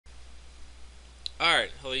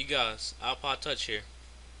Alright, hello you guys, ipodtouch here.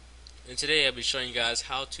 And today I'll be showing you guys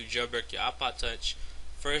how to jailbreak your iPod Touch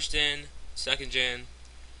first gen, second gen,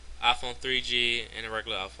 iPhone 3G, and a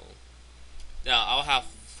regular iPhone. Now I'll have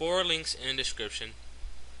 4 links in the description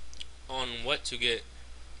on what to get.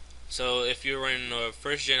 So if you're running a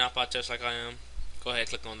first gen iPod Touch like I am, go ahead and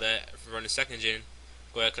click on that. If you're running second gen,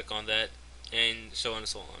 go ahead and click on that, and so on and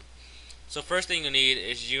so on. So first thing you need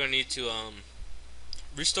is you're gonna need to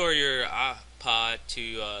restore your iPod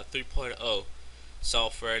to 3.0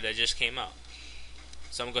 software that just came out.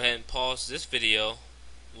 So I'm gonna go ahead and pause this video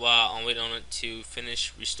while I'm waiting on it to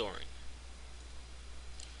finish restoring.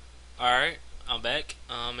 Alright, I'm back.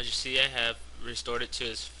 As you see, I have restored it to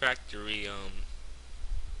its factory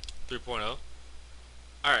 3.0.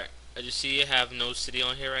 Alright, as you see, I have no city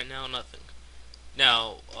on here right now, nothing.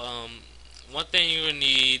 Now, one thing you're gonna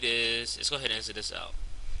need is, let's go ahead and exit this out.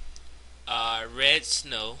 Red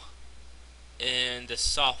Snow and the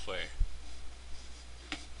software.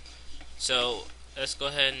 So let's go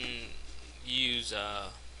ahead and use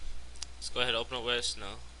let's go ahead and open up Red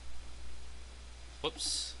Snow.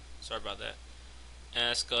 Whoops, sorry about that. And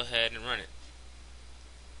let's go ahead and run it.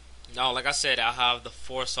 Now, like I said, I'll have the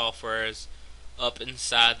 4 softwares up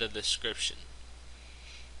inside the description.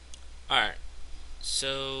 Alright,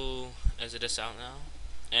 so exit this out now,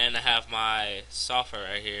 and I have my software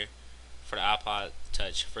right here for the iPod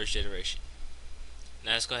Touch first generation.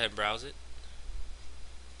 Now let's go ahead and browse it.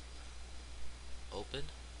 Open.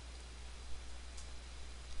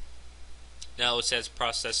 Now it says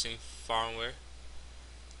processing firmware.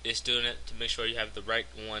 It's doing it to make sure you have the right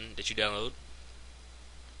one that you download.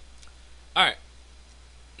 Alright.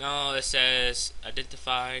 Now it says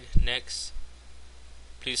identified. Next.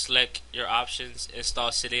 Please select your options.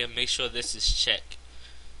 Install city and make sure this is checked.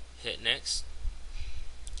 Hit next.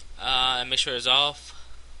 And make sure it's off.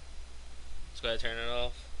 Let's go ahead and turn it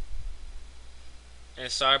off.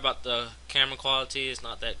 And sorry about the camera quality, it's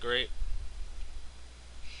not that great.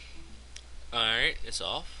 Alright, it's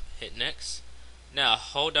off. Hit next. Now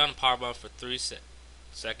hold down the power button for 3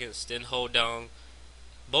 seconds, then hold down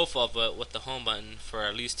both of it with the home button for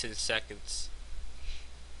at least 10 seconds.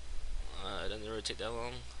 It doesn't really take that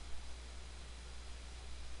long.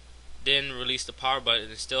 Then release the power button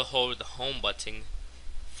and still hold the home button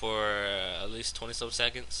for at least 20 some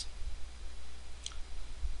seconds.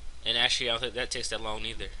 And actually, I don't think that takes that long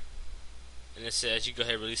either. And it says you go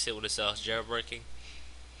ahead and release it when it says jailbreaking.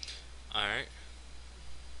 Alright.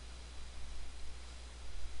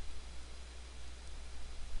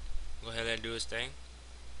 Go ahead and do its thing.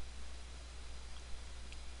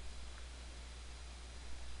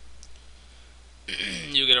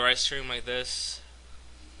 You get a right stream like this.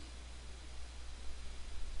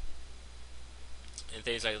 And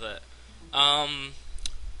things like that.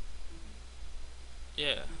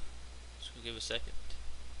 Yeah. Just give it a second.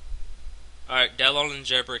 Alright, downloading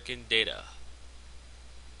jailbreaking data.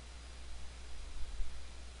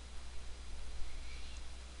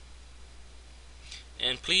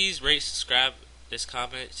 And please rate, subscribe, this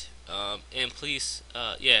comment, and please,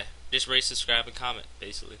 yeah, just rate, subscribe, and comment,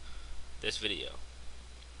 basically, this video.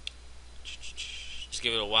 Just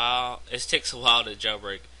give it a while. It takes a while to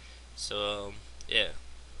jailbreak. So, yeah.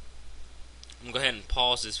 I'm gonna go ahead and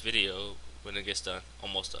pause this video when it gets done.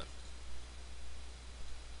 Almost done.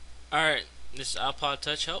 Alright, this is iPod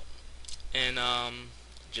Touch help. And,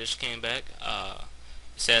 just came back. It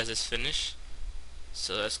says it's finished.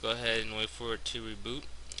 So let's go ahead and wait for it to reboot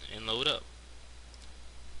and load up.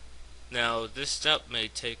 Now this step may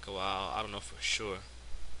take a while, I don't know for sure.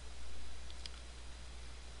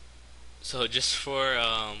 So just for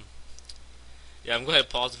yeah, I'm going to go ahead and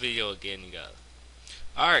pause the video again, you guys.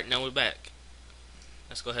 Alright, now we're back.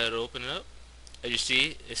 Let's go ahead and open it up. As you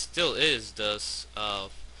see, it still is the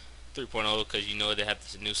 3.0 because you know they have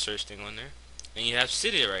this new search thing on there. And you have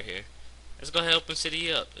Cydia right here. Let's go ahead and open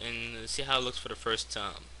Cydia up and see how it looks for the first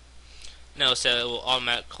time. Now it said it will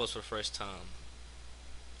automatically close for the first time.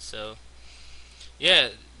 So, yeah,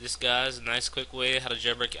 this guy's a nice quick way how to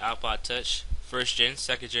jailbreak your iPod Touch, first gen,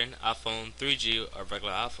 second gen, iPhone 3G, or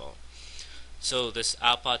regular iPhone. So this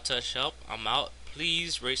iPod Touch help, I'm out.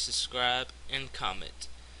 Please rate, subscribe, and comment.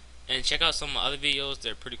 And check out some of my other videos,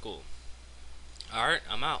 they're pretty cool. Alright,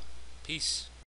 I'm out. Peace.